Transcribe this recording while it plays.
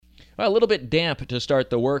Well, a little bit damp to start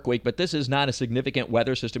the work week, but this is not a significant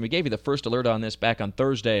weather system. We gave you the first alert on this back on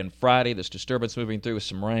Thursday and Friday. This disturbance moving through with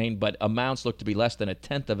some rain, but amounts look to be less than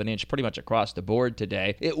 1/10 of an inch pretty much across the board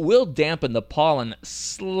today. It will dampen the pollen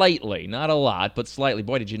slightly, not a lot, but slightly.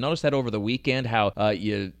 Boy, did you notice that over the weekend, how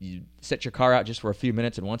you set your car out just for a few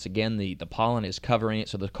minutes, and once again, the pollen is covering it.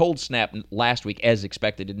 So the cold snap last week, as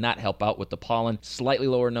expected, did not help out with the pollen. Slightly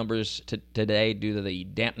lower numbers today due to the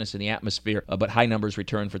dampness in the atmosphere, but high numbers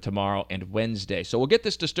return for tomorrow and Wednesday. So we'll get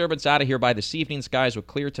this disturbance out of here by this evening. Skies will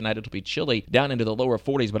clear tonight. It'll be chilly down into the lower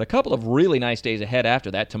 40s, but a couple of really nice days ahead after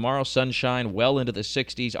that. Tomorrow, sunshine well into the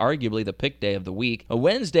 60s, arguably the pick day of the week.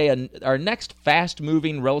 Wednesday, our next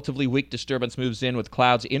fast-moving, relatively weak disturbance moves in with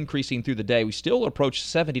clouds increasing through the day. We still approach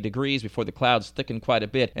 70 degrees before the clouds thicken quite a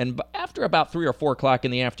bit. And after about 3 or 4 o'clock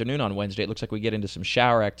in the afternoon on Wednesday, it looks like we get into some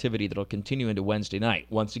shower activity that'll continue into Wednesday night.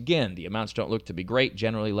 Once again, the amounts don't look to be great,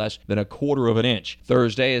 generally less than 1/4 of an inch.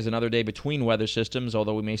 Thursday is another day between weather systems,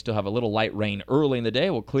 although we may still have a little light rain early in the day.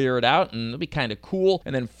 We'll clear it out, and it'll be kind of cool.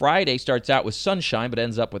 And then Friday starts out with sunshine, but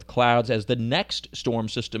ends up with clouds as the next storm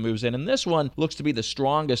system moves in. And this one looks to be the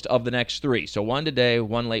strongest of the next 3. So one today,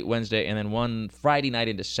 one late Wednesday, and then one Friday night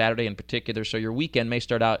into Saturday in particular. So your weekend may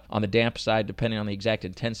start out on the damp side, depending on the exact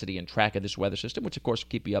intensity and track of this weather system, which of course will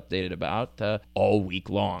keep you updated about all week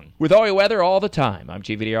long. With all your weather all the time, I'm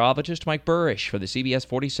Chief Meteorologist Mike Burrish for the CBS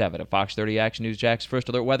 47 at Fox 30 Action News Jack's First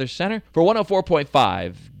Alert Weather Center for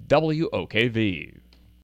 104.5 WOKV.